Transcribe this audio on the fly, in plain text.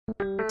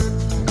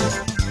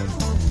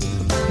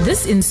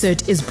This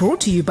insert is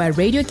brought to you by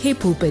Radio K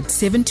Pulpit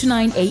 7 to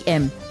 9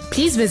 a.m.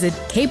 Please visit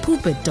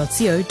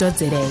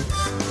kpulpit.co.za.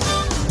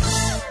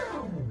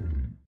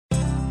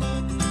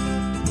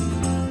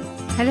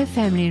 Hello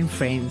family and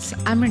friends,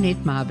 I'm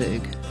Renette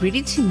Marburg,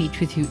 ready to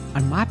meet with you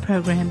on my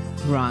program,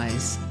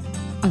 Rise.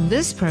 On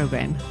this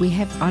program, we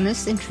have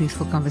honest and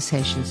truthful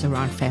conversations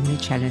around family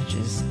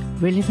challenges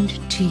relevant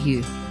to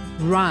you.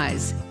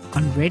 Rise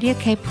on Radio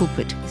K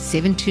Pulpit,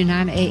 7 to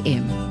 9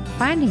 a.m.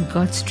 Finding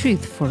God's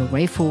truth for a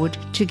way forward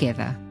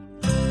together.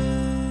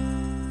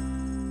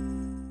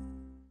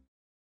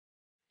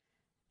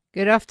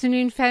 Good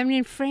afternoon, family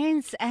and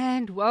friends,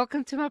 and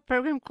welcome to my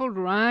program called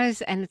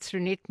Rise, and it's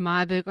Renette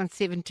Marburg on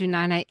 7 to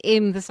 9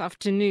 a.m. this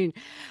afternoon.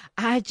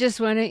 I just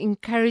want to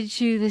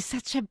encourage you. There's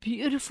such a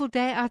beautiful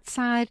day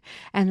outside,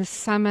 and the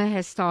summer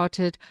has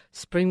started.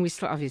 Spring, we're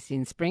still obviously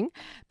in spring,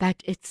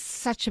 but it's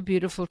such a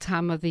beautiful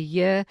time of the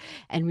year,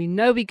 and we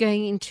know we're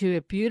going into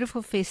a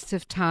beautiful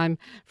festive time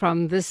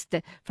from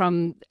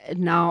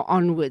now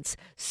onwards.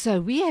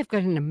 So we have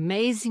got an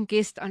amazing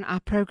guest on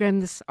our program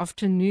this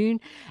afternoon,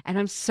 and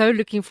I'm so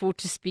looking forward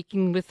to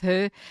speaking with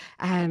her.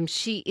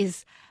 She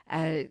is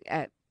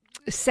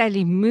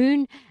Sally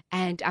Moon,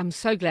 and I'm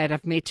so glad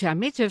I've met her. I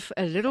met her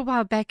a little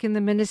while back in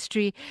the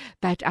ministry,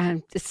 but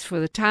it's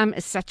for the time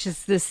such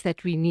as this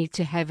that we need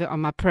to have her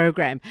on my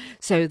program.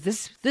 So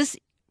this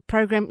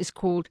program is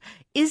called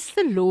Is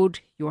the Lord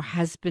Your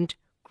Husband?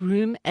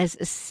 Groom as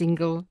a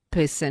single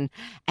person.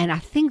 And I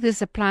think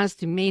this applies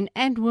to men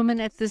and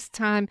women at this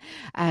time.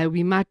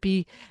 We might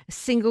be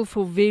single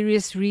for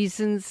various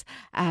reasons,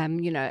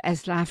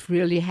 as life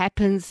really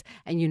happens.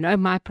 And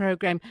my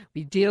program,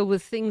 we deal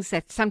with things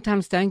that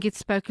sometimes don't get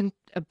spoken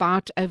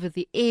about over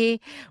the air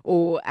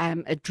or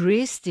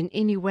addressed in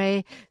any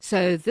way.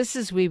 So this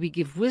is where we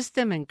give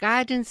wisdom and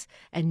guidance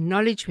and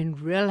knowledge when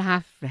real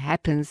life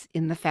happens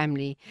in the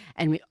family.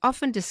 And we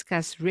often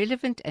discuss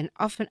relevant and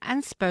often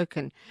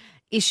unspoken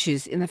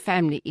issues in the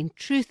family in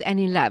truth and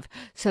in love.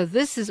 So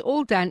this is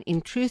all done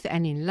in truth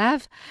and in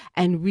love,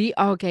 and we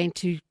are going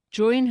to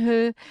join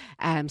her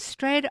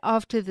straight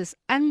after this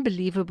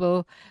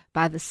unbelievable,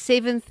 by the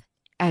seventh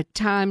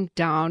time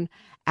down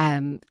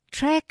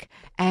track,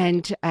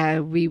 and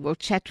we will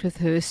chat with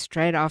her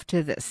straight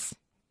after this.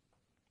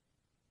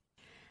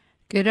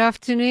 Good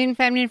afternoon,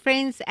 family and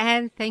friends,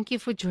 and thank you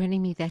for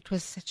joining me. That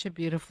was such a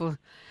beautiful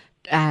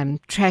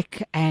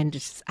track, and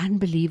it's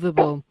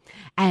unbelievable.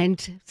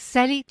 And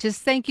Sally,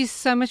 just thank you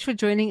so much for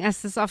joining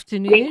us this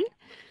afternoon.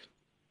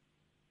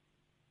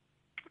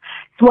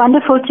 It's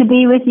wonderful to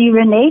be with you,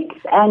 Renette,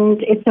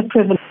 and it's a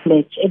privilege.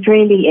 It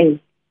really is.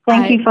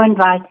 Thank you for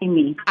inviting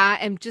me. I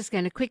am just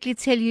going to quickly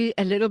tell you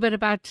a little bit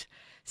about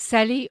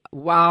Sally.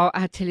 Wow,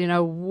 I tell you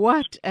now,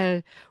 what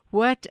a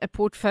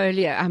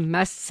portfolio, I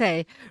must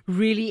say.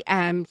 Really,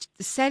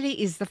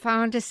 Sally is the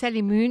founder.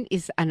 Sally Moon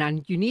is,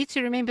 and you need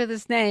to remember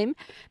this name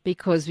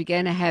because we're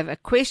going to have a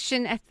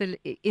question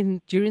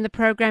during the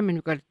program, and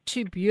we've got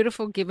two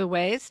beautiful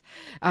giveaways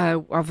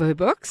of her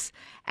books.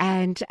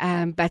 And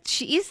but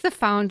she is the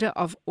founder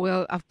of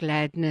Oil of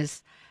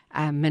Gladness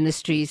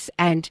Ministries,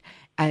 and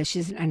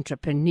she's an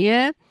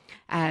entrepreneur.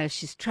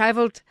 She's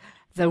traveled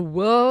the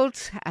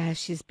world.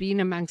 She's been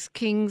amongst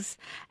kings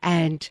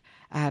and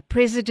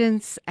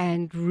presidents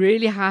and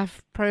really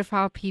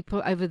high-profile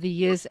people over the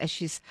years as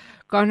she's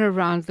gone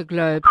around the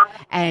globe.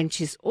 And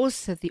she's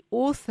also the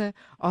author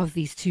of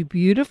these two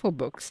beautiful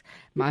books,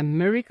 My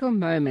Miracle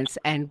Moments.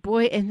 And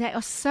boy, and they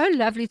are so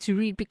lovely to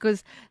read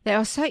because they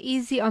are so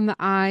easy on the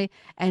eye,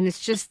 and it's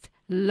just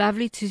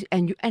lovely to,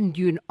 and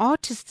you're an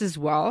artist as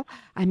well.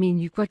 I mean,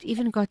 you've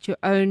even got your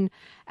own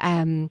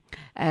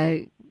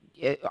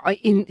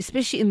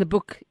especially in the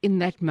book, in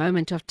that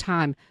moment of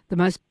time, the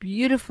most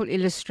beautiful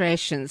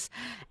illustrations.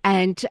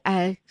 And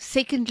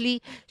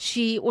secondly,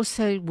 she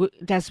also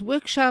does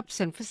workshops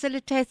and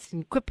facilitates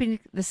and equipping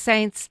the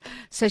saints.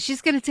 So she's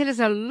going to tell us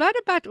a lot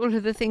about all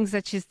of the things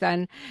that she's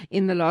done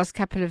in the last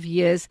couple of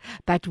years.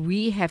 But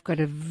we have got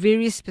a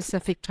very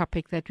specific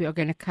topic that we are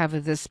going to cover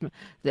this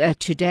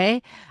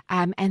today,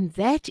 and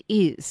that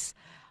is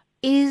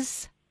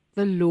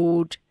the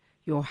Lord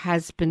your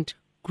husband?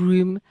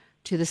 Groom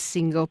to the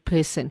single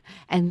person.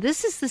 And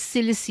this is the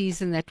silly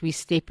season that we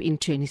step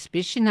into, and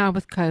especially now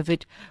with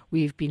COVID,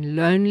 we've been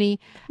lonely.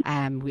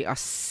 We are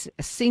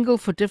single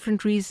for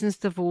different reasons,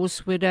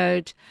 divorced,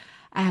 widowed,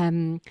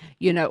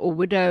 or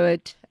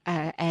widowed,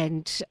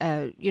 and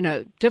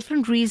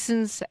different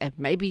reasons,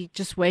 maybe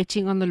just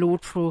waiting on the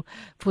Lord for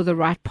the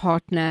right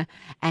partner.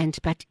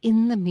 But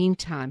in the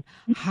meantime,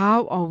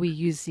 how are we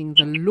using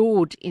the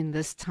Lord in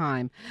this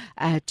time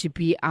to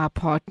be our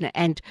partner?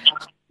 And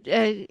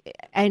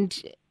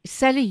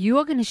Sally, you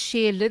are going to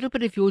share a little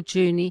bit of your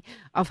journey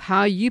of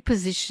how you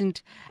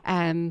positioned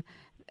the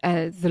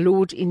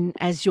Lord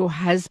as your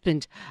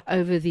husband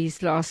over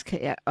these last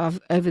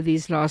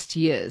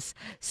years.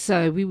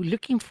 So we were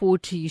looking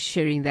forward to you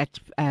sharing that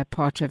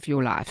part of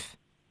your life.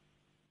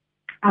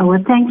 Oh,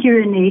 well, thank you,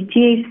 Renette.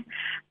 Yes,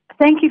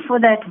 thank you for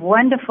that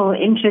wonderful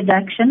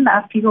introduction.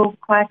 I feel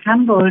quite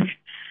humbled.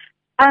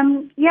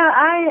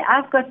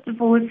 I've got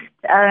divorced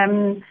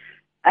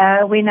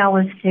when I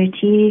was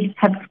 30,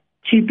 have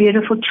two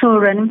beautiful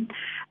children,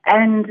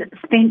 and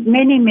spent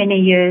many, many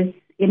years,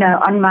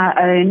 on my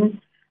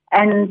own,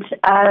 and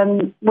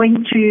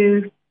went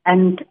through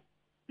and,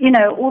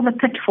 all the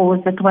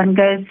pitfalls that one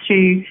goes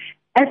through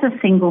as a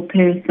single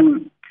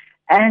person.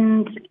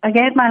 And I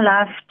gave my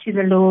life to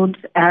the Lord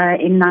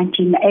in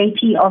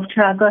 1980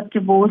 after I got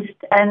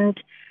divorced, and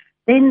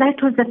then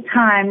that was a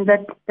time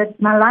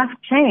that my life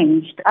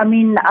changed. I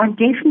mean, I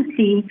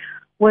definitely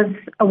was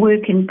a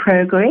work in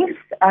progress,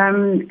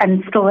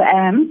 and still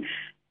am.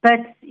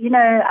 But,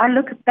 I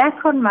look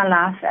back on my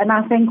life and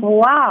I think,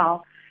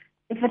 wow,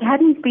 if it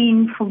hadn't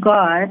been for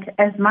God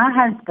as my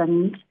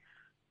husband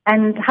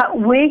and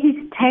where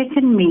he's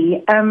taken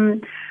me,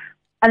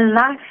 a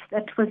life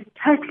that was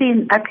totally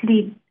and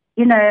utterly,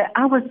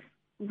 I was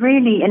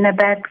really in a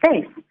bad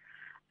place.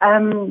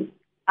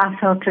 I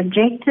felt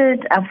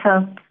rejected. I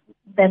felt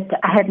that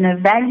I had no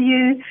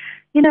value,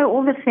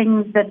 all the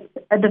things that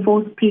a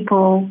divorced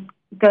people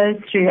go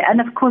through.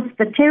 And, of course,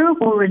 the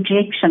terrible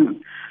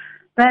rejection.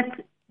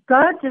 But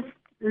God just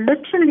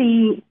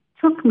literally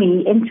took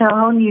me into a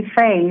whole new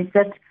phase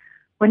that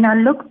when I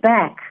look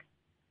back,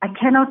 I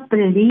cannot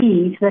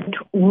believe that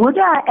would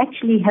I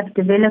actually have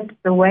developed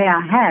the way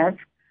I have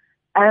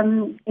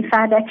if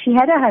I'd actually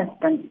had a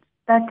husband.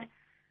 But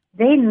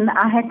then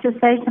I had to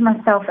say to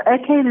myself,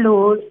 okay,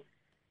 Lord,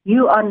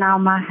 you are now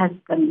my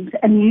husband,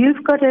 and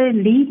you've got to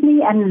lead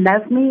me and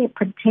love me,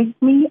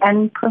 protect me,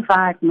 and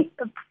provide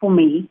for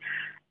me.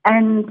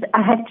 And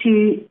I had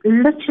to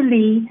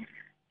literally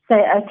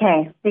say,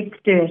 okay, let's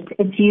do it.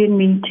 It's you and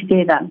me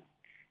together.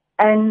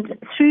 And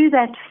through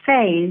that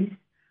phase,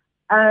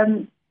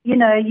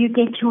 you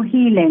get your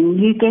healing.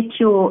 You get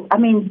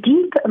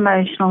deep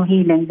emotional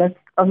healing that's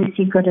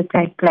obviously got to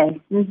take place.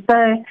 And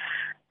so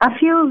I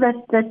feel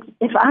that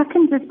if I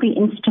can just be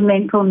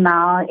instrumental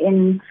now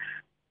in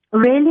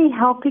really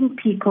helping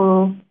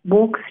people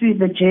walk through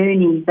the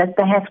journey that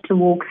they have to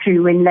walk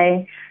through when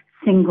they're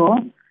single.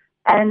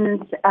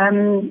 And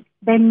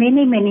there are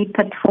many, many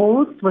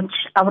pitfalls, which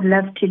I would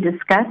love to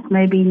discuss,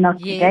 maybe not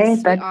today.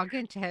 But we are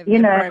going to have the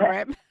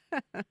program.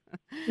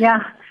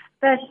 Yeah,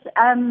 but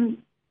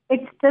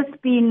it's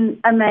just been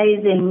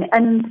amazing.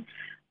 And,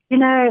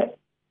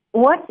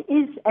 what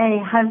is a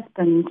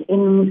husband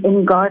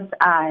in God's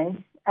eyes?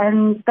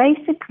 And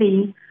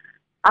basically,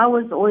 I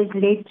was always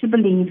led to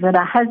believe that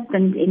a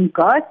husband in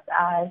God's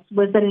eyes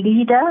was a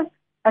leader,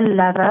 a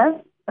lover,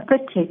 a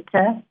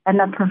protector,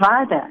 and a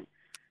provider.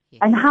 Yes.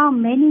 And how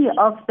many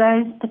of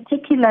those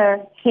particular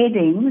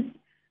headings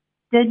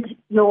did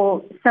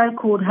your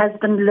so-called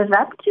husband live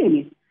up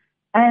to?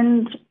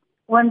 And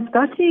one's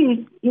got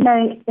to,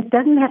 it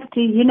doesn't have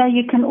to,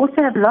 you can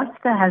also have lost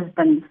a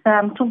husband. So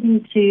I'm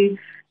talking to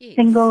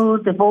single,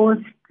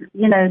 divorced,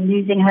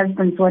 losing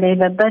husbands,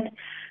 whatever. But,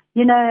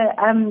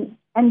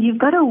 and you've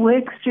got to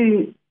work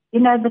through,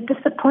 the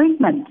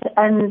disappointment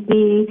and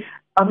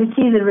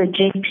obviously the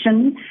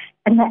rejection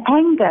and the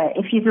anger.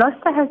 If you've lost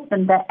a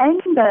husband, the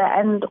anger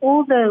and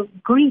all the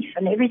grief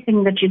and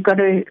everything that you've got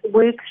to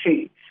work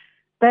through.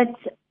 But,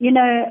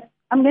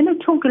 I'm going to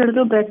talk a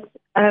little bit,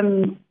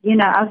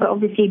 I've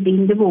obviously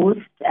been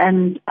divorced,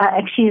 and I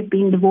actually have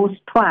been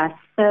divorced twice.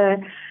 So,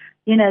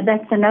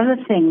 that's another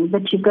thing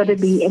that you've got to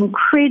be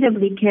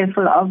incredibly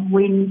careful of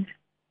when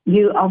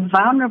you are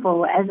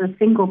vulnerable as a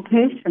single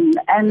person.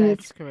 And,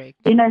 that's correct.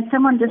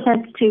 Someone just has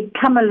to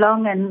come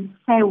along and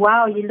say,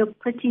 wow, you look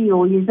pretty,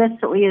 or you're this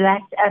or you're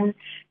that. And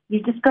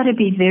you just got to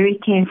be very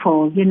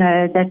careful,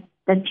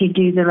 that you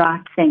do the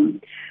right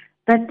thing.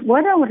 But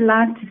what I would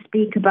like to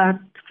speak about,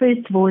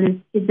 first of all,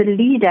 is a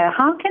leader.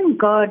 How can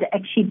God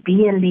actually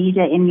be a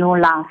leader in your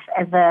life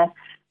as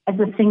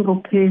a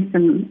single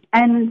person?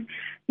 And,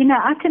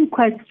 I can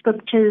quote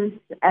scriptures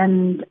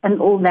and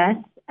all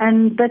that.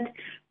 But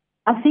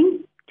I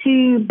think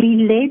to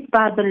be led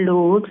by the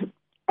Lord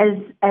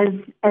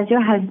as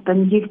your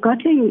husband, you've got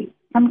to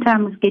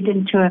sometimes get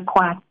into a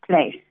quiet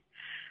place.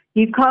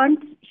 You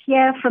can't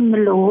hear from the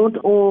Lord,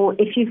 or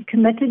if you've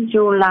committed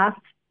your life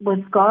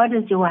with God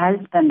as your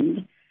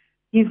husband,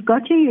 you've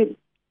got to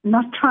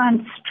not try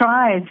and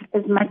strive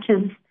as much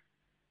as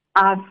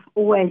I've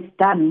always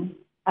done.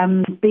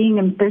 Being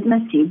in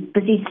business, you're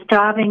busy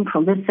striving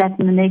for this, that,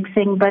 and the next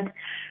thing, but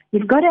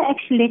you've got to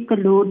actually let the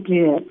Lord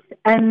do it.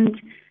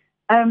 And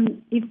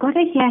you've got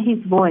to hear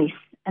his voice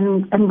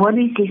and what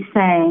is he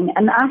saying.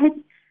 And I had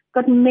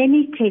got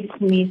many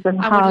testimonies of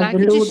how I would like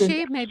the you Lord to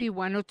share maybe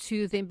one or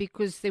two of them,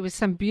 because there were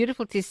some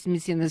beautiful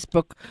testimonies in this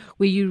book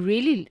where you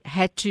really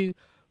had to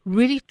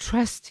really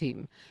trust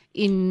him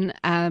in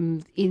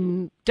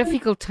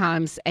difficult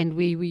times, and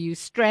where you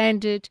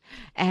stranded,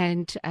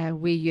 and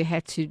where you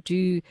had to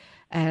do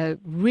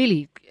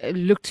really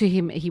look to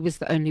him. He was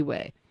the only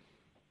way.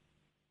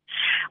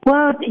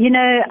 Well,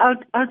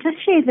 I'll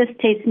just share this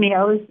testimony.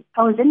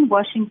 I was in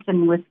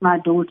Washington with my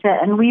daughter,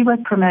 and we were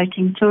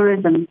promoting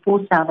tourism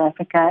for South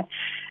Africa.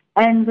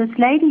 And this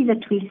lady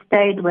that we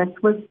stayed with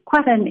was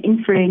quite an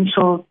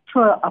influential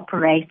tour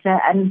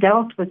operator and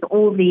dealt with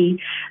all the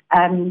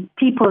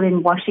people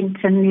in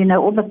Washington,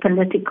 all the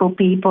political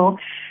people.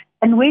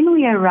 And when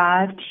we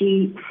arrived,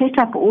 she set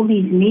up all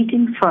these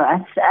meetings for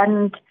us,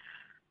 and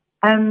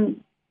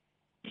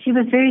she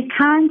was very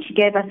kind. She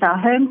gave us our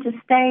home to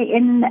stay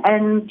in,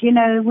 and,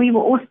 we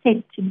were all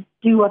set to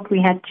do what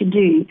we had to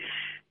do.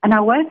 And I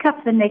woke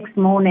up the next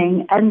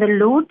morning, and the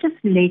Lord just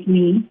led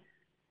me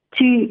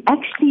to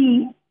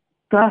actually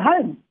go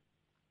home.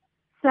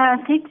 So I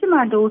said to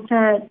my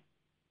daughter,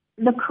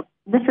 look,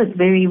 this is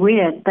very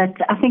weird, but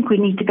I think we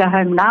need to go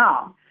home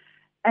now.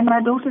 And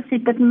my daughter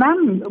said, but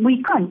Mum,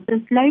 we can't.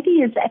 This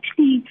lady has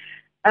actually,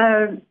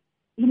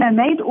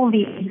 made all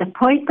these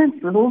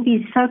appointments with all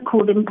these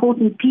so-called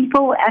important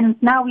people, and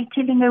now we're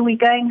telling her we're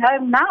going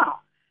home now.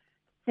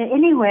 So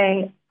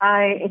anyway,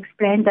 I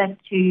explained that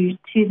to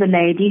the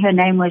lady. Her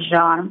name was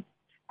Jean.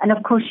 And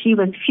of course, she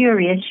was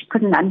furious. She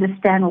couldn't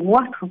understand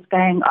what was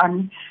going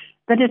on.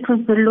 But it was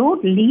the Lord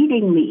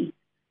leading me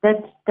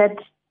that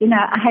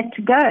I had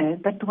to go,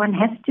 but one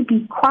has to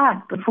be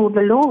quiet before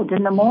the Lord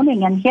in the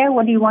morning and hear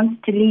what He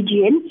wants to lead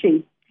you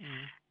into.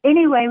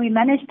 Anyway, we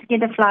managed to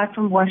get a flight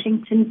from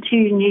Washington to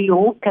New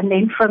York, and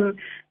then from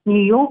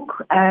New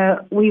York,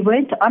 we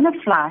weren't on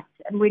a flight.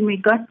 And when we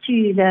got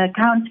to the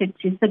counter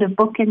to sort of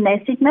book in,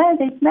 they said, no,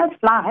 there's no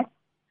flight.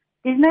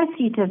 There's no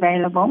seat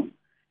available.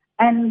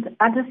 And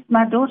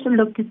my daughter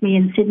looked at me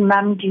and said,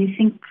 Mum, do you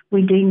think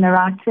we're doing the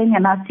right thing?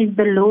 And I said,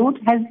 the Lord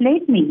has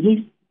led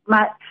me.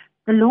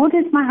 The Lord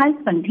is my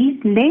husband.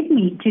 He's led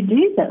me to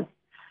do this.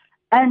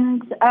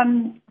 And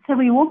so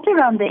we walked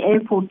around the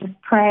airport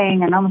just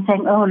praying, and I was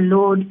saying, oh,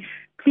 Lord,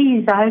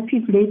 please, I hope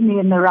you've led me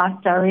in the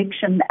right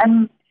direction.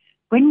 And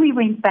when we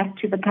went back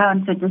to the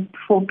counter just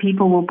before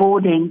people were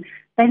boarding,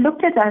 they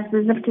looked at us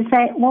as if to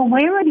say, well,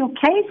 where are your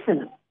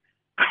cases?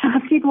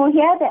 I said, well,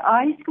 here they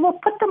are. He said, well,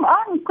 put them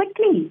on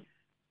quickly.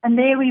 And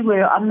there we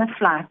were on the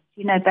flight,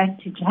 back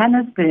to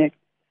Johannesburg.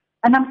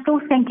 And I'm still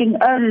thinking,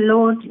 oh,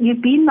 Lord,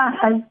 you've been my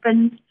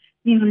husband.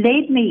 You've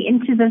led me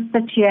into this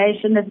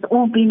situation. It's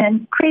all been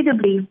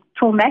incredibly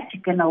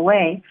traumatic in a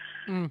way.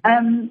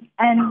 Mm-hmm.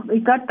 And we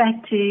got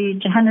back to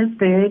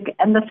Johannesburg,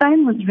 and the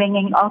phone was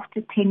ringing after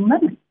 10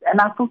 minutes.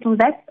 And I thought, well,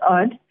 that's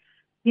odd.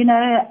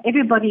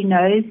 Everybody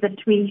knows that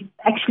we're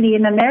actually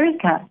in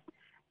America.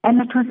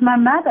 And it was my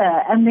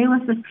mother, and there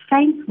was this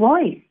faint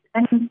voice.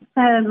 And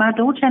so my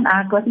daughter and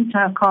I got into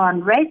our car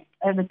and raced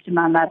over to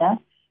my mother.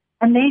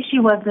 And there she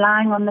was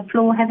lying on the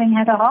floor having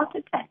had a heart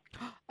attack.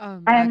 Oh,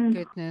 my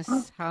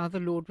goodness, how the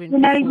Lord went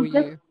before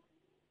you.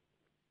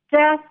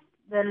 Just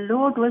the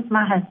Lord was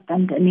my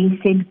husband, and He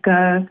said,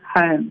 go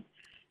home.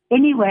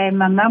 Anyway,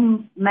 my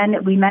mum,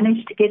 we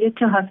managed to get her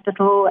to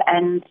hospital,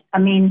 and,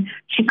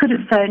 she could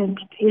have phoned,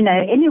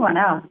 anyone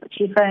else, but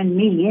she phoned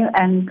me,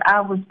 and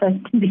I was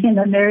supposed to be in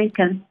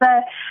America. So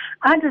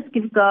I just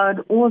give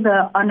God all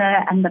the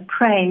honor and the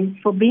praise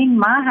for being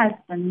my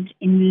husband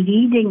in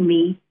leading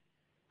me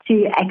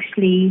to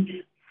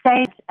actually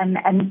say it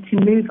and to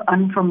move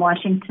on from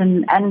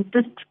Washington. And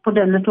just to put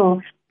a little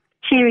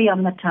cherry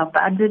on the top,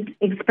 I did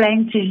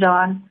explain to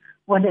Jean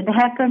what had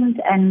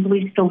happened, and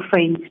we're still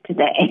friends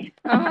today.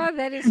 Oh,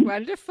 that is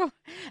wonderful.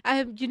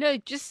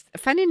 Just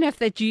funny enough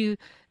that you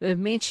were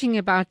mentioning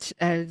about,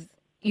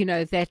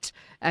 that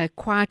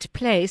quiet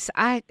place.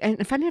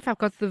 And funny enough, I've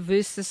got the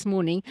verse this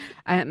morning,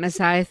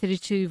 Isaiah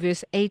 32,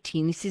 verse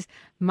 18. He says,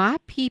 my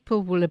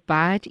people will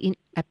abide in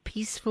a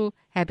peaceful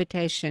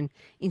habitation,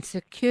 in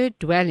secure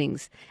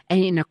dwellings,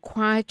 and in a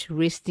quiet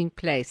resting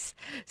place.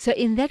 So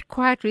in that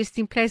quiet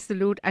resting place, the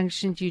Lord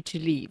unctioned you to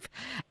leave.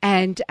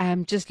 And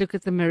just look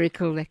at the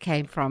miracle that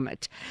came from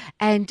it.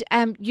 And,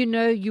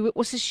 you were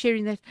also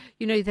sharing that,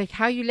 that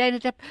how you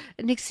landed up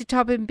next to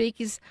Thabo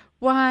Mbeki's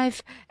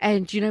wife,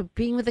 and,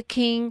 being with the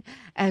king,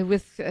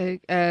 with,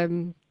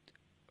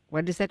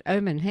 what is that,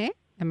 Oman, hey?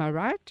 Am I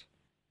right?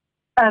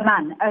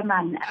 Oman,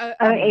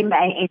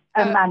 O-M-A-N,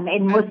 Oman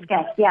in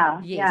Muscat, yeah.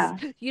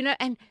 Yes. Yeah.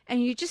 And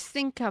you just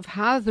think of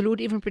how the Lord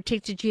even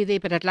protected you there,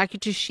 but I'd like you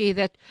to share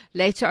that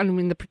later on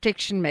in the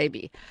protection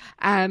maybe.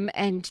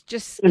 And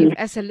just give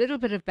us a little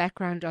bit of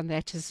background on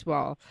that as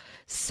well.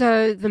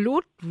 So the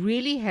Lord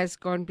really has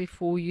gone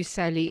before you,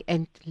 Sally,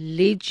 and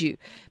led you.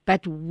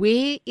 But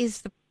where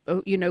is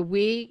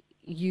where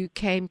you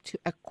came to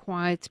a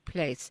quiet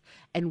place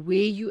and where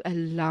you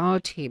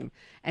allowed Him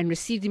and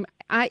received Him.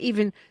 I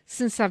even,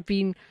 since I've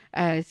been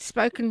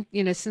spoken,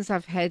 since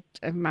I've had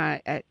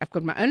I've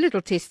got my own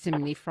little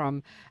testimony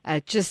from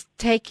just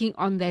taking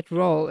on that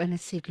role. And I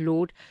said,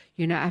 Lord,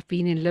 I've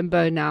been in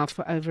limbo now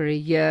for over a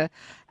year,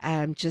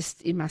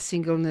 just in my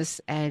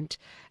singleness and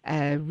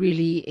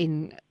really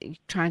in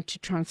trying to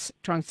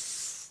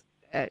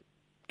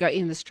go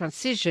in this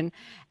transition.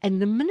 And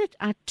the minute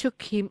I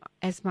took Him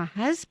as my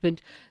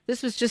husband,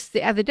 this was just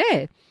the other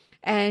day,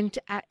 and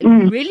I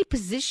really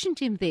positioned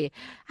Him there,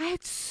 I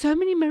had so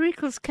many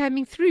miracles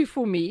coming through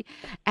for me,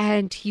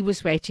 and He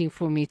was waiting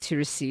for me to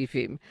receive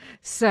Him.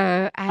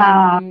 So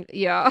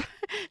yeah,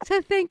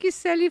 so thank you,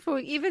 Sally, for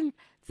even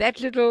that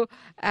little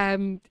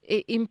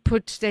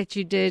input that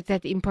you did.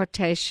 That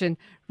impartation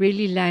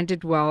really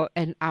landed well,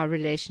 and our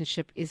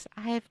relationship is,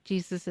 I have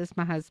Jesus as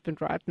my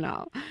husband right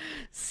now.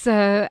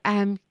 So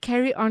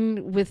carry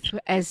on with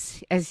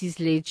as He's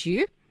led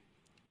you.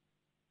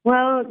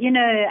 Well,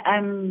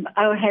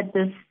 I had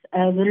this,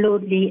 the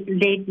Lord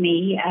led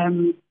me,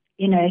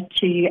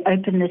 to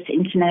open this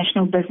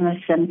international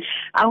business, and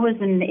I was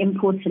in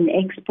imports and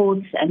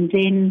exports, and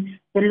then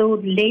the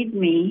Lord led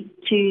me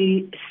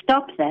to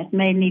stop that,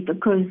 mainly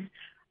because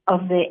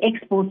of the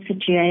export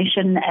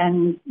situation,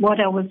 and what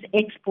I was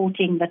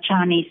exporting, the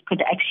Chinese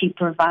could actually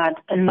provide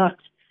a lot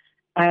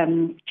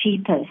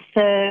cheaper.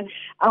 So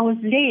I was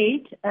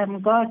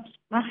led, God,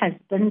 my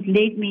husband,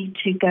 led me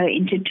to go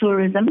into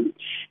tourism.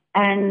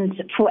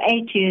 And for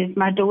 8 years,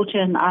 my daughter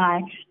and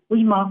I,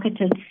 we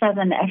marketed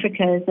Southern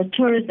Africa as a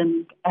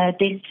tourism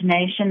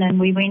destination, and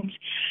we went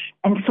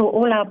and saw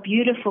all our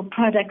beautiful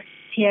products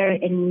here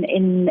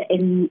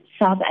in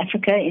South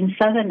Africa, in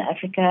Southern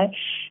Africa,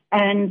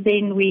 and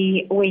then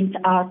we went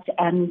out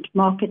and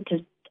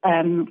marketed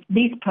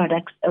these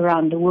products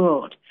around the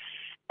world.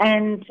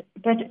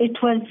 But it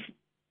was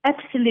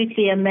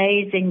absolutely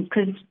amazing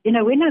because,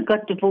 when I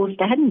got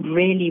divorced, I hadn't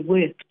really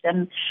worked,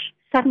 and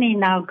suddenly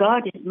now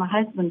God is my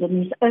husband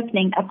and he's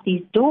opening up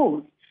these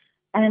doors.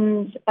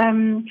 And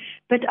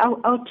but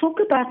I'll talk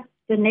about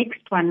the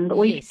next one.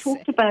 We've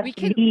talked about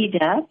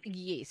leader.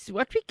 Yes,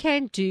 what we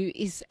can do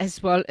is,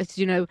 as well as,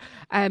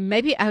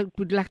 maybe I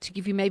would like to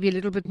give you maybe a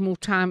little bit more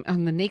time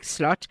on the next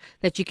slot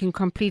that you can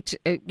complete,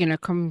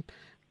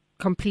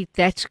 complete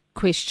that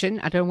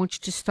question. I don't want you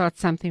to start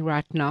something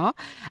right now.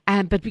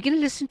 But we're going to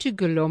listen to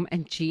Groom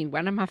and Jean,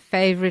 one of my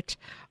favorite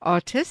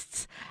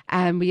artists.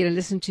 We're going to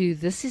listen to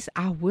This Is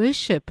Our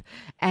Worship.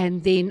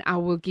 And then I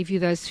will give you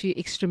those few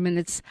extra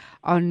minutes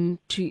on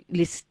to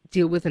let's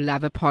deal with the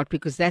lover part,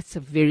 because that's a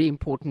very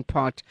important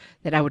part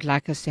that I would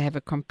like us to have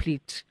a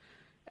complete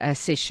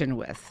session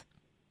with.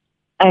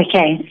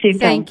 Okay, super.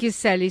 Thank you,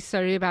 Sally.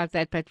 Sorry about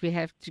that, but we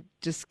have to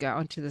just go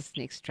on to this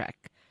next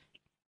track.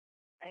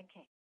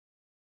 Okay.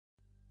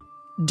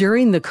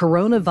 During the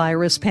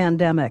coronavirus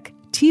pandemic,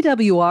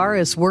 TWR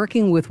is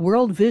working with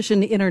World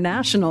Vision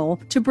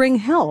International to bring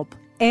help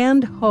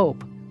and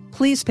hope.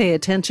 Please pay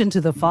attention to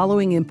the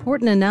following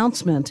important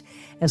announcement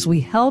as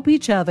we help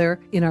each other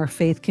in our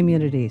faith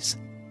communities.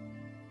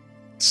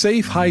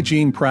 Safe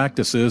hygiene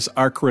practices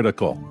are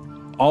critical.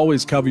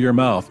 Always cover your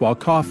mouth while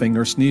coughing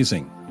or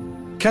sneezing.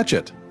 Catch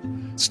it.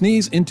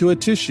 Sneeze into a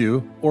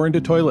tissue or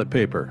into toilet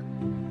paper.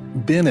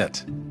 Bin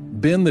it.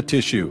 Bin the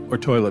tissue or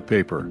toilet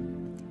paper.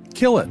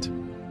 Kill it.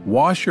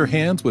 Wash your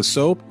hands with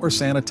soap or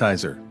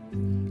sanitizer.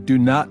 Do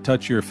not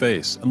touch your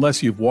face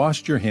unless you've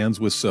washed your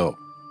hands with soap.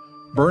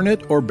 Burn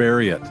it or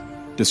bury it.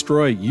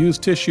 Destroy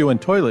used tissue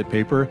and toilet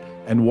paper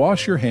and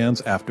wash your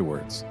hands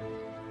afterwards.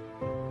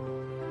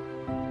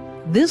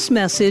 This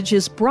message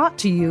is brought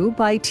to you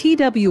by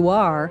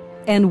TWR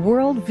and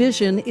World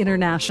Vision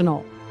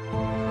International.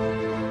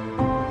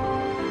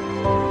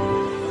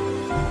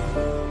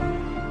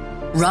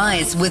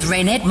 Rise with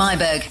Renette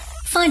Myberg,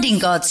 finding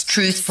God's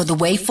truth for the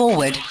way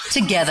forward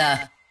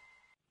together.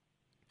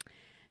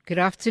 Good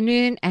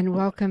afternoon and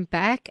welcome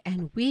back.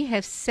 And we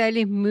have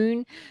Sally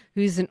Moon,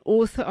 who's an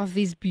author of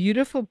these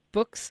beautiful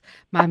books,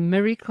 My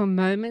Miracle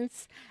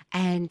Moments,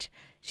 and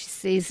she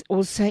says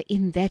also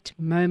in that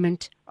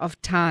moment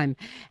of time.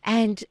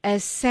 And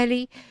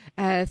Sally,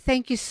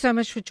 thank you so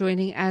much for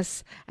joining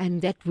us.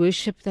 And that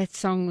worship, that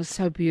song was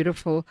so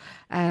beautiful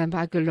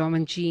by Groom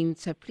and Jean.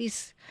 So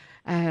please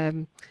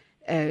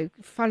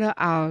follow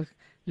our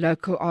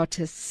local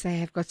artists. They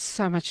have got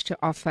so much to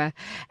offer.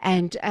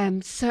 And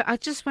so I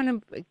just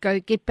want to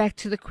get back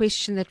to the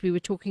question that we were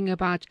talking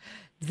about.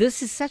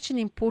 This is such an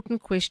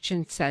important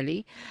question,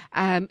 Sally,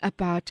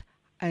 about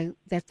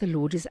that the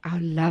Lord is our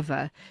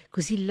lover,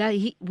 because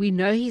we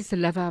know he's the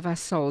lover of our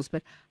souls,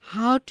 but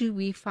how do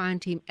we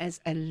find him as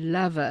a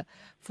lover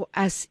for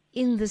us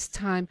in this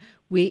time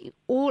where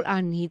all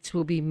our needs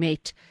will be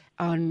met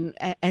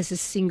as a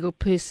single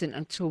person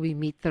until we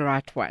meet the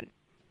right one?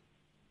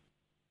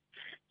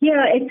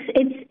 Yeah,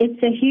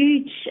 it's a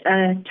huge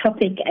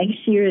topic,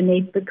 actually,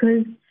 Renette,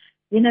 because,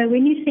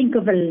 when you think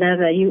of a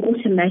lover, you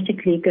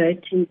automatically go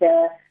to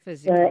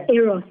the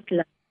eros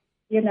love,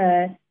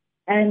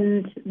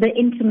 and the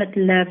intimate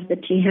love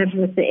that you have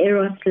with the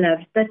eros love.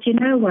 But you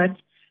know what?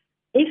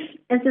 If,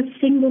 as a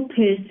single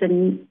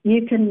person,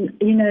 you can,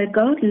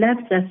 God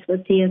loves us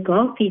with the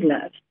agape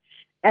love,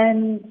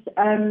 and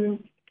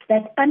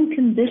that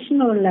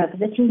unconditional love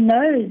that he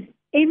knows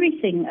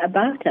everything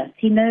about us.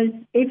 He knows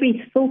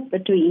every thought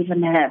that we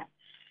even have.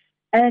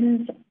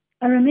 And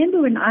I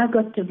remember when I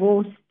got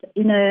divorced,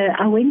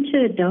 I went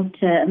to a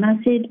doctor and I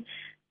said,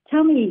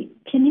 tell me,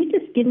 can you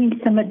just give me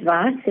some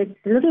advice? It's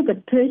a little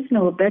bit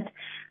personal, but,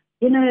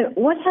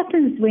 what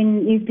happens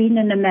when you've been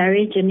in a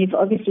marriage and you've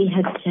obviously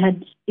had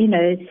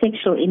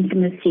sexual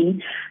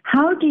intimacy?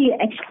 How do you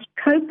actually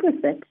cope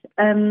with it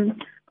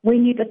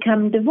when you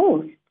become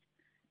divorced?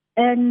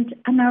 And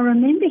I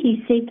remember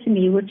he said to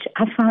me, which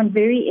I found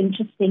very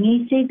interesting,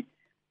 he said,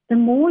 the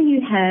more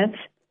you have,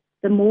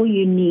 the more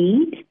you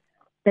need.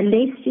 The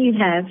less you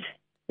have,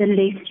 the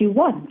less you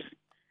want.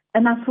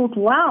 And I thought,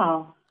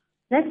 wow,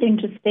 that's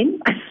interesting.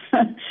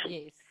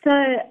 Yes. So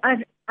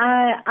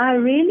I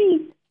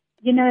really,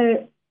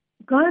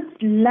 God's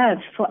love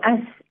for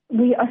us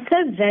we are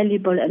so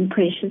valuable and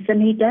precious,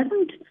 and He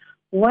doesn't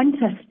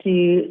want us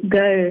to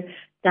go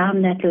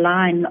down that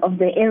line of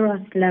the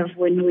eros love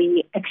when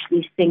we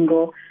actually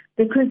single,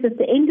 because at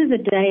the end of the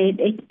day,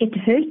 it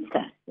hurts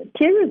us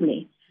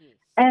terribly. Yes.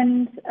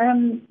 And,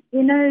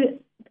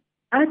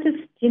 out of,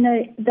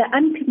 the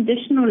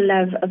unconditional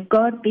love of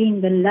God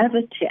being the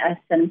lover to us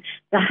and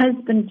the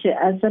husband to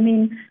us,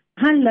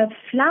 I love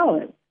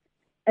flowers.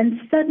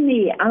 And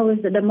suddenly I was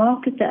at a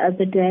market the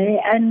other day,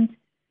 and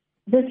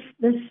this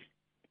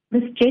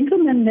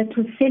gentleman that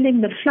was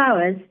selling the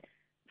flowers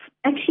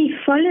actually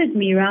followed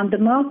me around the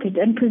market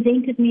and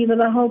presented me with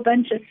a whole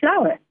bunch of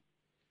flowers.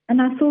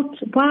 And I thought,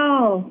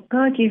 wow,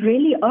 God, you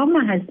really are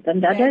my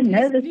husband. I don't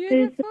know this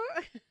person.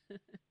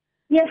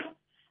 Yeah.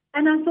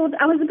 And I thought,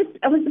 I was a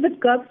bit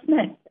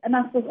gobsmacked. And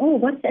I thought, oh,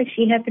 what's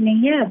actually happening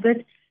here?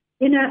 But,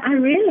 I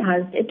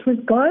realized it was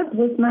God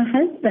was my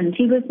husband.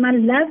 He was my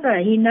lover.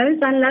 He knows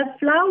I love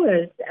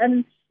flowers.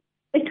 And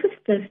it was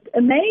just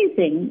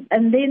amazing.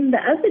 And then the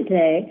other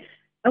day,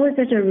 I was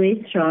at a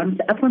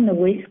restaurant up on the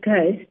West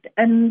Coast,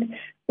 and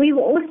we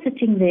were all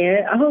sitting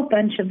there, a whole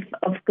bunch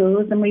of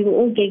girls, and we were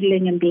all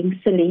giggling and being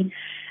silly.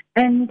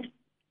 And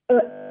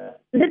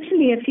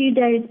literally a few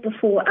days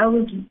before, I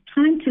was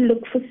trying to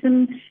look for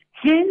some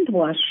hand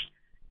wash,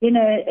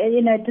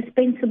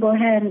 dispensable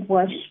hand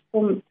wash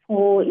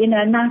for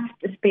a nice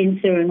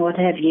dispenser and what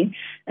have you,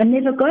 and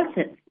never got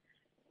it.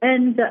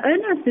 And the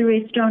owner of the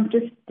restaurant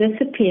just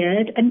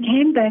disappeared and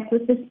came back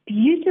with this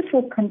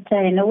beautiful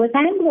container with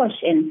hand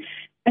wash in.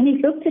 And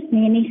he looked at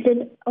me and he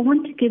said, I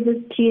want to give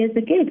this to you as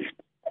a gift.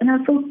 And I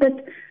thought,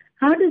 but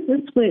how does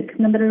this work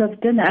in the middle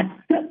of dinner?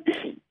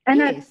 And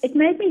yes. It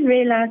made me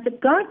realize that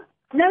God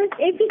knows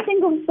every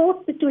single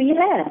thought that we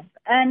have.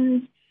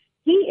 And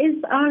He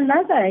is our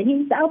lover.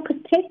 He's our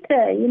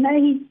protector.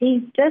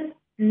 He just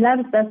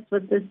loves us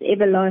with this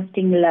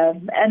everlasting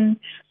love. And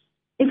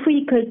if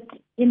we could,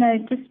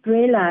 just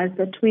realize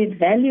that we're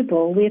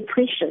valuable, we're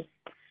precious,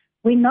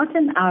 we're not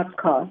an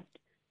outcast,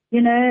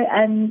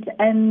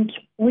 and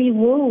we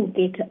will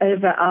get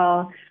over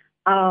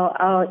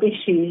our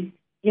issues,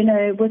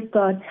 with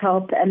God's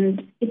help.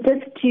 And it's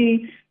just to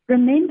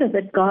remember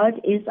that God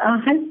is our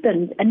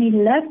husband, and He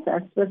loves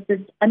us with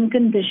this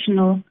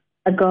unconditional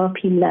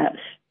agape love.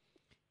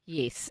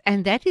 Yes,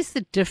 and that is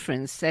the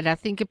difference that I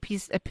think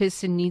a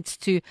person needs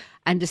to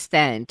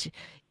understand,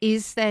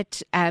 is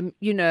that,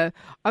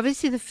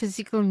 obviously the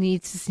physical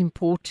needs is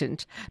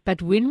important,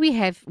 but when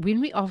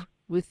we are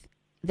with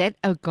that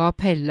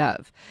agape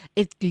love,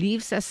 it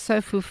leaves us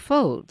so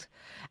fulfilled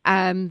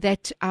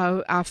that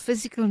our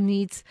physical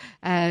needs,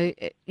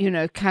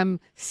 come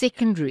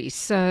secondary.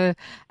 So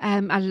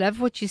I love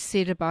what you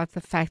said about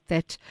the fact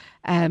that,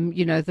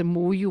 the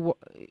more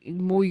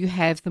you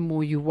have, the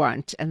more you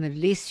want, and the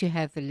less you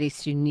have, the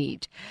less you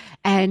need.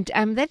 And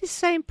that is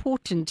so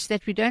important,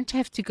 that we don't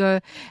have to go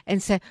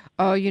and say,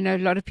 oh, a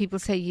lot of people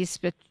say, yes,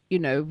 but,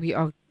 we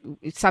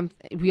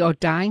are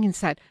dying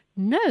inside.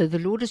 No, the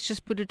Lord has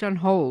just put it on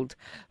hold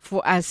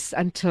for us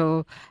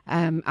until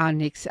our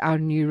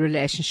new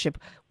relationship,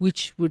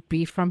 which would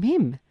be from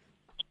Him.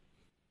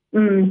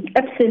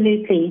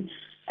 Absolutely.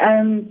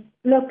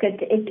 Look,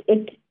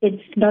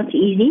 it's not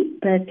easy,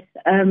 but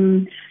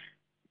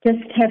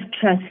just have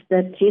trust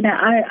that,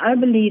 I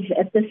believe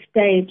at this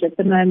stage, at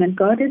the moment,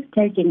 God is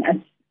taking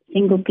us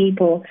single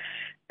people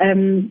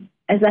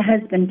as a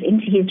husband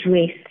into His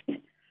rest.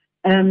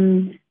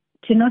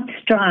 To not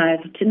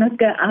strive, to not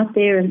go out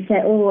there and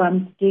say, oh,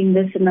 I'm doing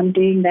this and I'm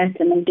doing that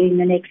and I'm doing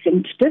the next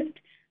thing. Just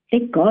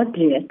let God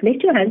do it.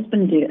 Let your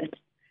husband do it.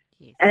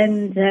 Yes.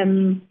 And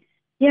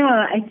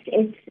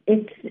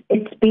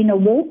it's been a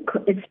walk.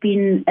 It's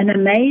been an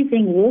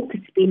amazing walk.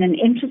 It's been an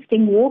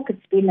interesting walk.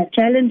 It's been a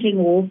challenging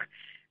walk.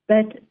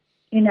 But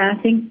I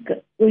think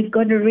we've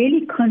got to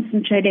really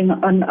concentrate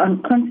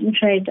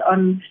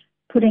on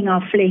putting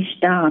our flesh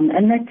down,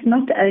 and that's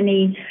not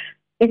only.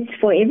 It's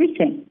for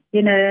everything,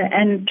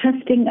 and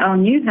trusting our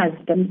new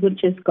husband,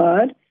 which is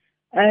God,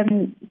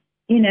 to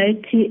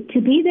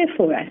be there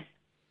for us.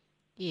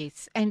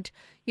 Yes, and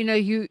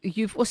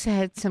you've also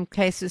had some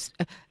cases,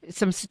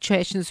 some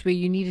situations where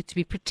you needed to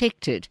be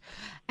protected,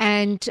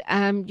 and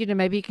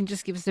maybe you can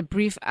just give us a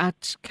brief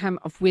outcome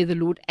of where the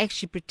Lord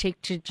actually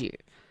protected you.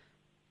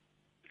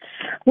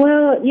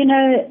 Well,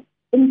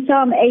 in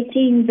Psalm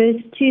 18,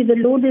 verse 2, the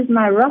Lord is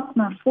my rock,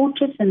 my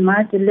fortress, and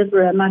my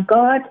deliverer, my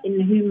God, in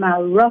whom I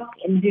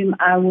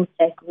will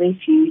take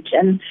refuge.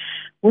 And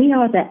we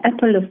are the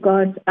apple of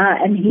God's eye,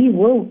 and He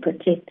will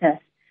protect us.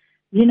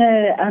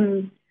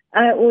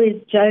 I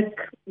always joke,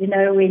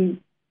 when,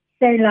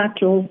 say, like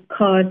your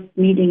car's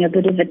needing a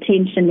bit of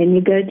attention, and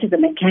you go to the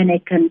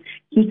mechanic and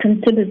he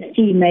considers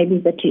maybe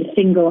that you're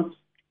single,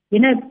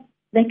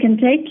 they can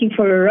take you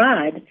for a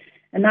ride.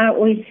 And I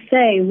always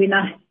say, when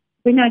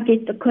I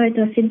get the quote,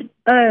 I said,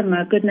 oh,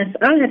 my goodness,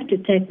 I'll have to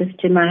take this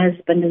to my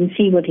husband and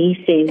see what he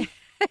says,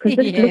 because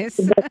it looks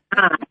a bit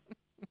high.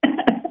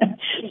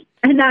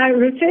 And I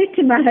refer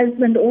to my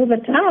husband all the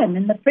time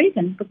in the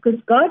present, because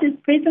God is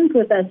present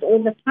with us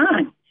all the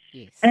time.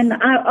 Yes. And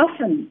I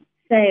often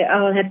say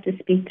I'll have to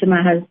speak to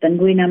my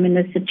husband when I'm in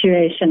a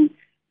situation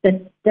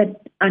that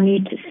I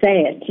need to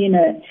say it,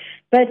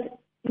 But,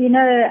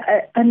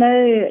 I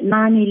know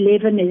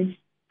 9/11 is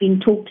been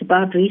talked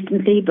about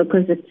recently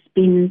because it's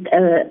been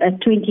a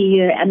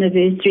 20-year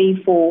anniversary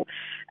for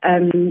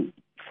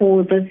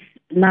this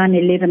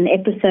 9/11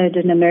 episode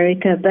in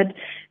America. But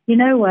you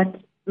know what?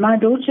 My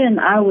daughter and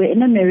I were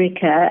in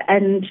America,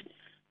 and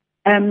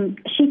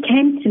she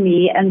came to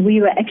me, and we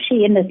were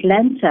actually in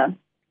Atlanta.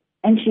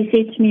 And she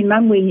said to me,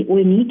 Mum, we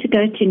need to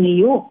go to New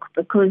York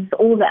because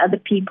all the other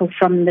people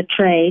from the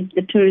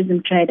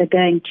tourism trade, are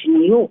going to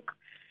New York.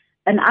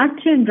 And I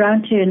turned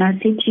around to her and I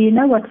said to her, you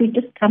know what, we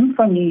just come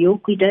from New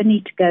York. We don't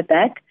need to go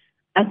back.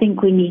 I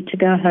think we need to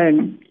go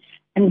home.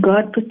 And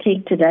God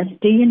protected us.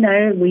 Do you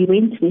know, we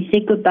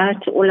said goodbye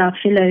to all our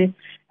fellow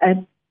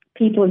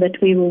people that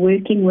we were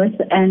working with,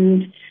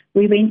 and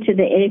we went to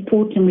the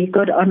airport and we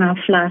got on our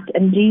flight.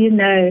 And do you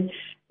know,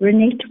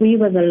 Renette, we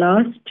were the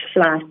last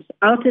flight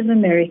out of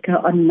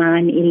America on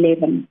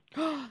 9/11.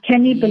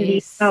 Can you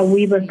believe how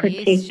we were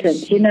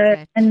protected,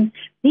 And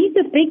these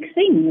are big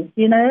things,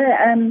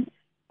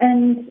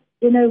 And,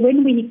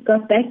 when we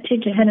got back to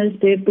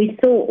Johannesburg, we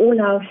saw all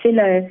our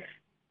fellow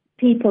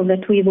people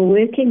that we were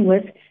working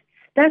with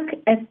stuck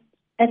at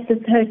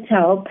this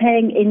hotel,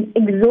 paying in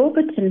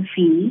exorbitant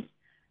fees,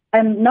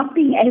 not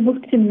being able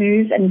to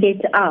move and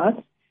get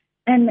out,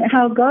 and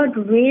how God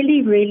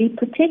really, really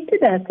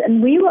protected us.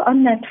 And we were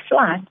on that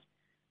flight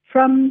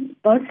from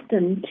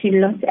Boston to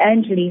Los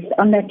Angeles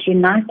on that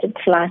United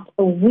flight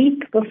a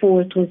week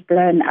before it was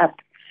blown up.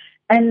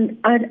 And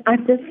I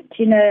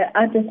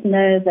just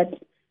know that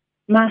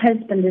my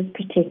husband is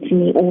protecting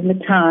me all the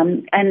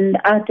time, and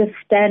I just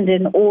stand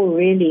in awe,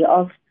 really,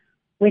 of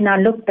when I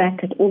look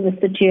back at all the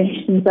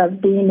situations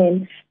I've been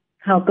in,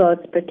 how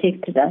God's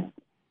protected us.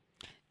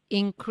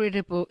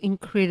 Incredible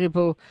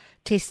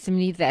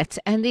testimony that.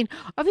 And then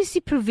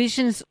obviously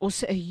provision is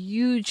also a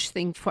huge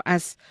thing for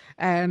us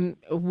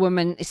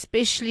women,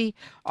 especially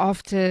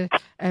after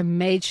a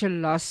major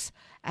loss,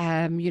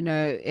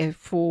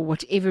 for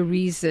whatever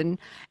reason.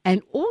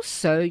 And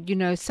also,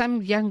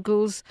 some young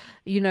girls,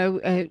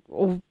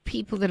 or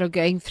people that are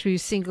going through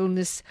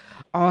singleness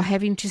are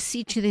having to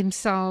see to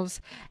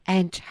themselves.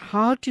 And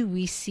how do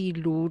we see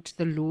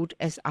the Lord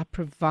as our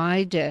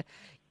provider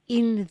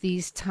in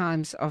these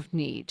times of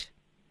need?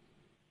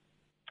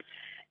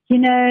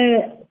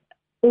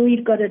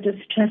 We've got to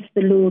just trust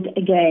the Lord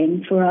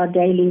again for our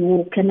daily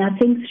walk. And I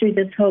think through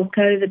this whole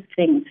COVID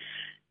thing,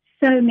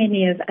 so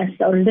many of us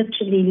are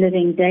literally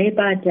living day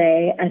by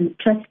day and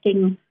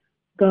trusting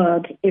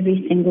God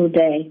every single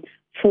day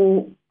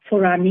for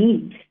our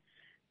needs.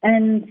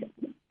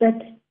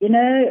 But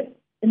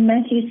in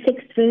Matthew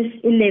 6, verse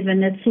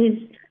 11, it says,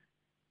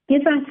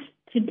 give us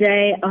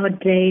today our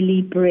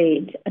daily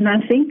bread. And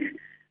I think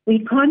we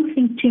can't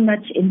think too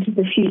much into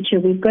the future.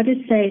 We've got to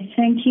say,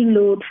 thank you,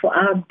 Lord, for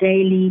our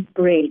daily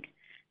bread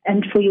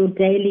and for your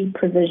daily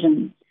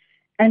provision.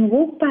 And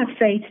walk by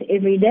faith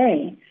every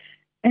day.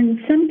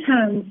 And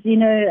sometimes,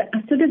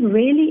 I sort of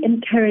really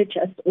encourage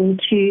us all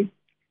to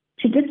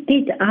just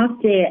get out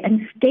there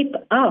and step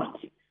out,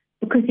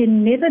 because you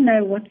never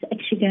know what's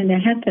actually going to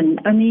happen.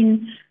 I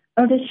mean,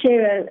 I'll just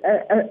share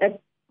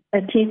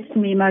a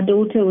testimony. My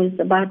daughter was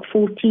about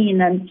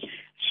 14, and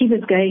she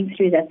was going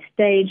through that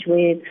stage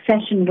where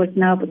fashion was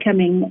now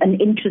becoming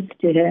an interest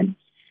to her.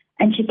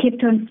 And she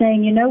kept on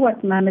saying, you know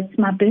what, Mum, it's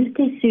my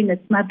birthday soon,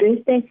 it's my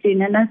birthday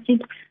soon. And I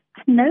said,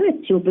 I know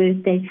it's your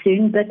birthday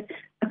soon, but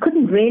I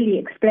couldn't really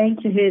explain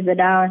to her that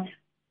I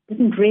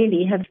didn't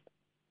really have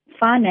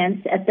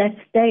finance at that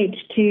stage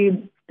to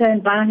go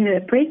and buy her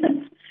a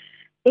present.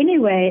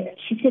 Anyway,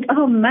 she said,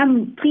 oh,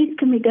 Mum, please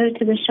can we go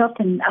to the shop?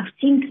 And I've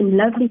seen some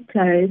lovely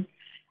clothes.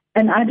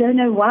 And I don't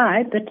know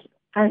why, but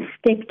I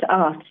stepped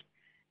out.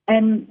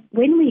 And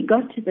when we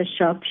got to the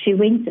shop, she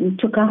went and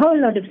took a whole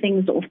lot of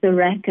things off the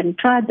rack and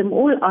tried them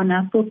all on.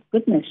 I thought,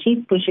 goodness,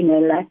 she's pushing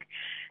her luck.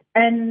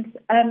 And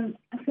I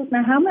thought,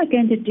 now how am I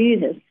going to do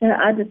this? So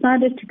I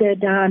decided to go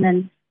down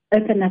and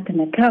open up an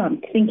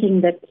account,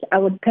 thinking that I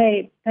would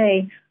pay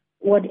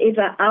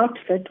whatever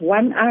outfit,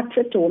 one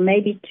outfit or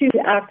maybe two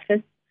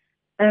outfits,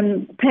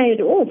 pay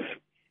it off.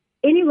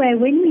 Anyway,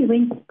 when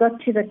we got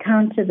to the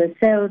counter, the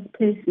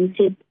salesperson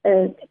said,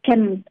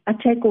 can I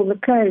take all the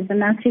clothes?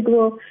 And I said,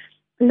 well,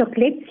 look,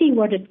 let's see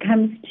what it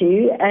comes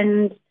to,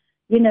 and,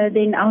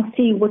 then I'll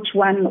see which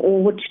one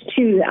or which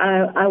two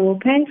I will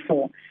pay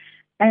for.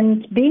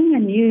 And being a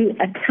new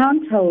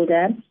account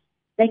holder,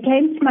 they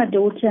came to my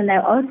daughter and they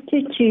asked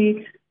her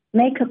to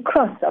make a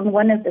cross on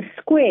one of the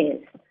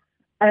squares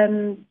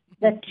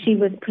that she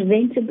was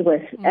presented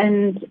with.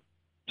 And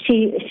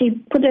she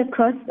put a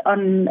cross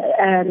on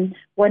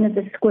one of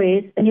the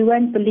squares, and you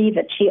won't believe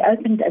it. She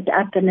opened it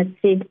up and it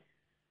said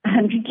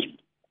 100%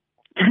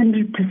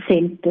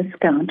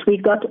 discount. We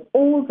got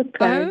all the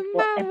clothes.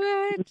 Oh my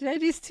word,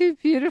 that is too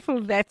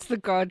beautiful. That's the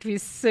God we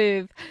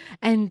serve.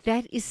 And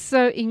that is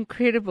so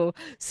incredible.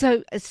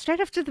 So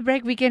straight after the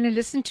break, we're going to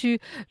listen to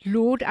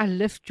Lord, I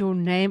Lift Your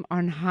Name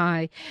on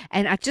High.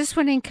 And I just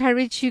want to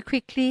encourage you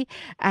quickly.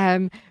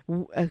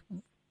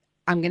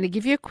 I'm going to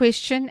give you a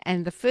question,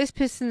 and the first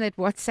person that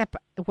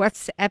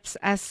WhatsApps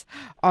us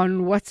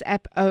on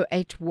WhatsApp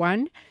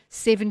 081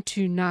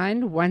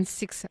 729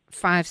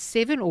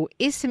 1657 or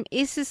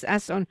SMSs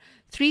us on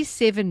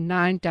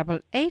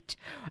 37988.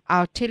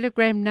 Our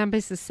Telegram number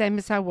is the same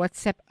as our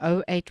WhatsApp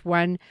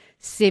 081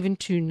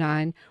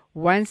 729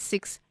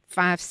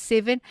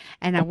 1657.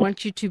 And I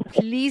want you to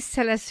please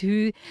tell us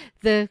who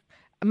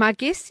my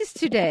guest is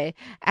today,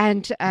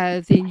 and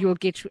then you'll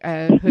get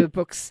her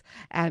books.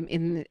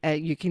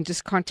 You can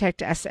just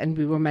contact us, and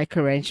we will make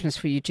arrangements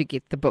for you to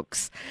get the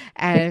books.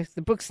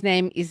 The book's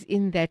name is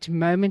In That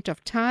Moment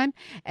of Time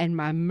and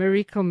My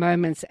Miracle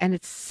Moments, and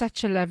it's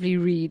such a lovely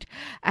read.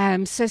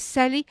 So,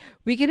 Sally,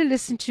 we're going to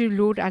listen to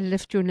Lord, I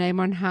Lift Your Name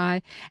on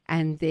High,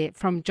 and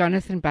from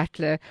Jonathan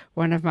Butler,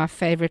 one of my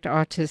favorite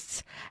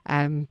artists,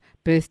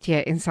 birthed here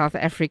in South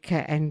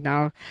Africa and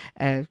now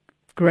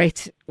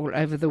great all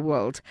over the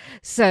world.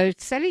 So,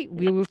 Sally,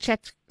 we will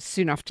chat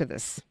soon after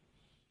this.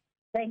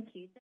 Thank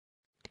you.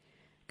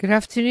 Good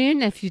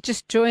afternoon. If you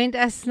just joined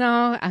us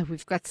now,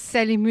 we've got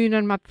Sally Moon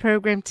on my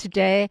program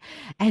today.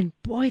 And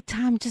boy,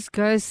 time just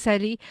goes,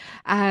 Sally.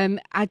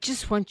 I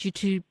just want you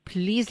to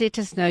please let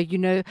us know.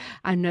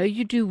 I know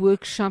you do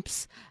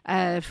workshops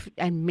and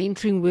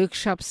mentoring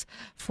workshops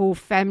for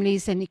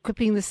families and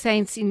equipping the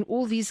saints in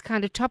all these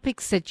kind of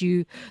topics that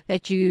you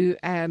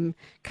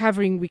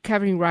covering. We're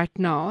covering right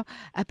now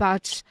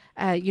about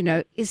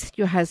is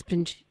your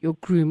husband your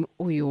groom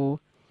or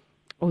your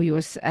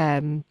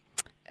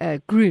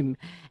groom?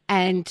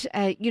 And,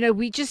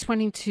 we're just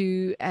wanting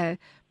to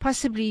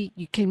possibly,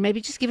 you can maybe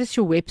just give us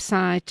your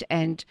website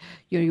and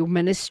your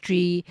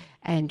ministry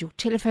and your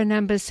telephone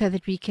number so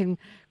that we can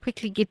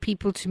quickly get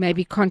people to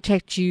maybe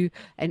contact you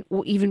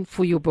or even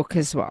for your book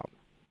as well.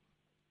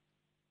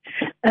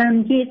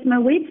 Yes, my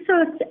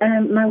website,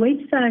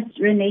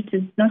 Renette,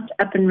 is not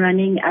up and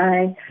running.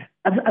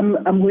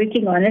 I'm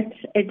working on it.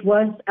 It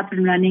was up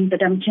and running,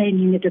 but I'm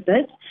changing it a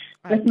bit.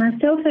 Okay. But my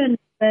cell phone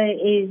number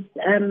is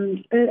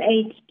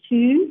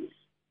 082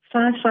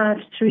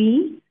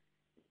 553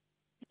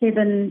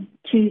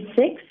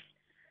 726,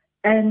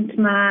 and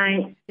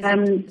my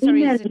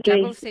email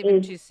address is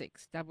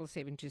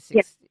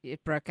 7726. Yeah.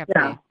 It broke up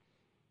Yeah. there.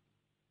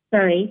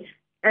 Sorry,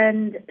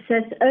 and so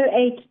it's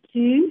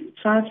 082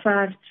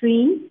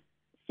 553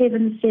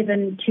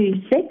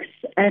 7726,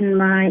 and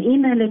my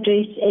email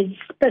address is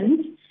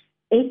spint,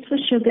 S for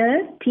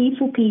sugar, P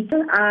for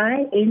Peter,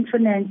 I, N for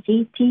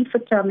Nancy, T for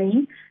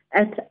Tommy,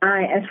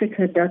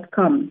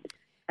 @iafrica.com.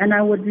 And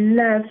I would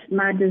love,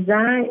 my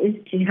desire is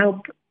to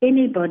help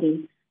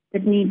anybody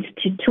that needs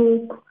to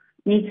talk,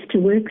 needs to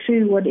work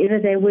through whatever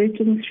they're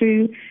working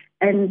through,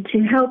 and to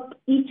help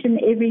each and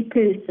every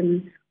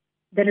person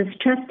that is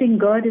trusting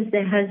God as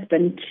their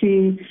husband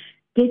to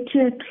get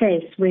to a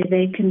place where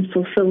they can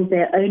fulfill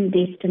their own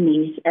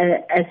destinies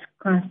as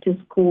Christ has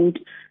called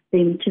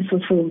them to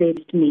fulfill their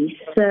destinies.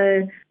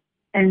 So,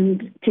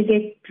 and to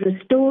get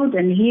restored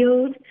and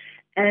healed,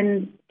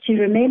 and to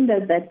remember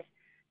that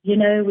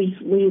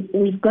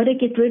we've got to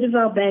get rid of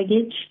our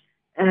baggage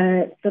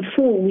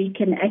before we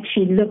can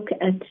actually look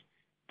at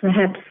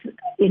perhaps,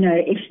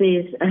 if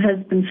there's a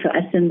husband for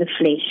us in the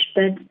flesh.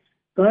 But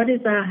God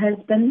is our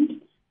husband,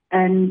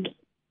 and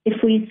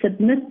if we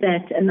submit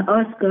that and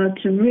ask God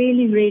to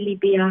really, really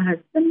be our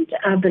husband,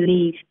 I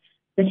believe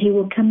that he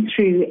will come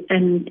through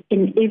and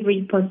in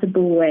every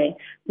possible way.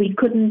 We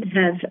couldn't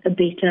have a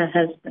better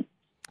husband.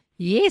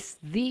 Yes,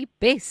 the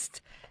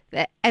best.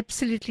 They're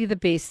absolutely the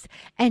best.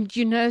 And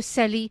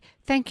Sally,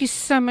 thank you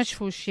so much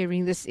for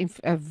sharing this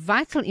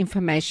vital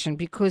information,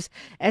 because,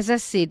 as I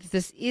said,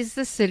 this is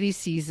the silly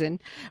season.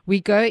 We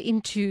go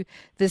into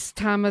this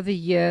time of the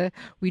year.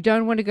 We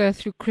don't want to go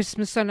through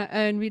Christmas on our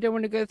own. We don't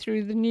want to go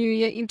through the New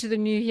Year, into the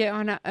New Year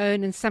on our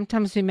own. And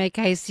sometimes we make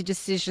hasty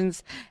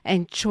decisions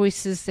and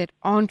choices that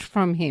aren't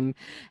from Him.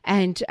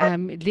 And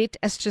let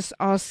us just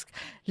ask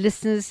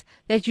listeners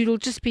that you'll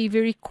just be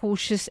very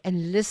cautious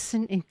and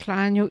listen,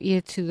 incline your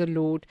ear to the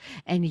Lord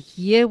and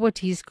hear what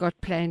He's got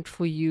planned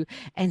for you,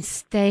 and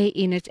stay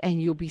in it, and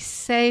you'll be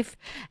safe.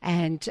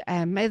 And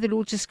may the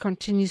Lord just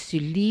continues to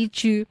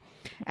lead you,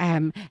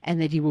 and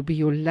that He will be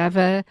your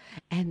lover,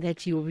 and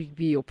that He will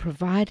be your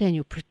provider and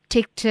your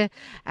protector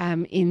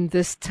in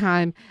this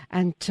time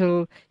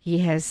until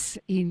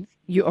you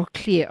are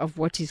clear of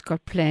what He's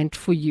got planned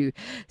for you.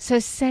 So,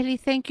 Sally,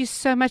 thank you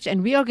so much.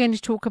 And we are going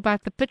to talk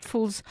about the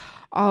pitfalls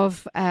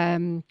of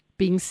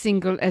being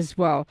single as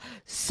well.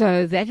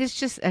 So that is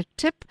just a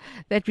tip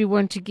that we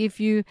want to give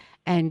you,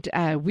 and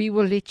we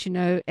will let you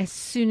know as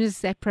soon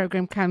as that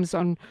program comes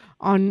on.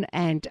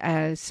 And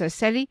so,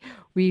 Sally,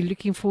 we're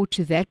looking forward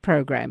to that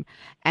program.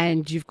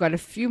 And you've got a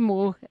few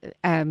more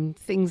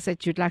things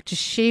that you'd like to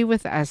share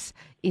with us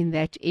in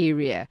that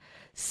area.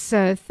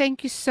 So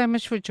thank you so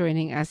much for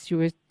joining us.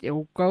 Your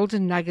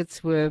golden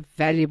nuggets were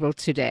valuable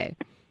today.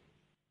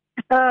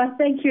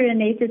 Thank you,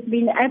 Renette. It's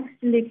been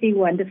absolutely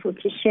wonderful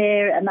to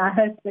share, and I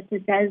hope that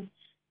it has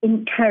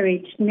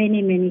encouraged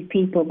many, many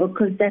people,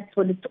 because that's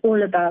what it's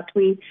all about.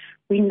 We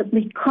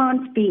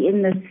can't be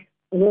in this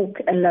walk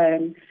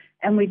alone,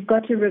 And we've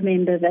got to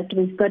remember that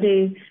we've got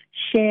to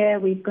share,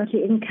 we've got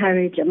to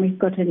encourage, and we've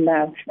got to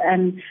love.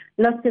 And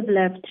lots of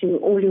love to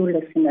all your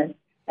listeners.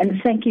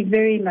 And thank you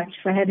very much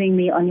for having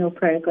me on your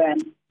program.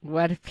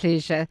 What a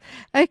pleasure.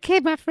 Okay,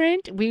 my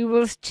friend, we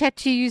will chat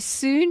to you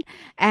soon,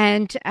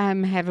 and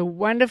have a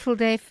wonderful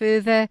day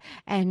further.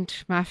 And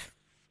my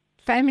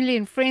family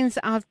and friends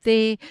out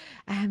there,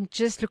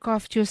 just look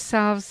after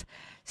yourselves,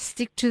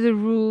 stick to the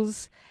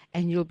rules,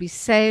 and you'll be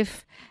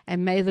safe.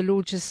 And may the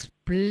Lord just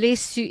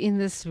bless you in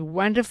this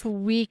wonderful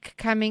week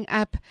coming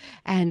up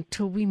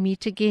until we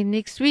meet again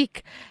next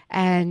week.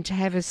 And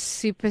have a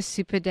super,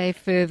 super day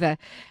further.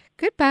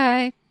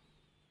 Goodbye.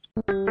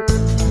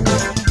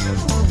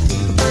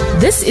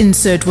 This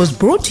insert was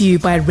brought to you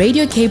by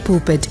Radio K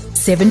Pulpit,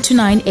 7 to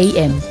 9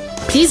 a.m.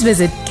 Please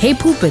visit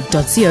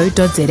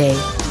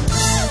kpulpit.co.za.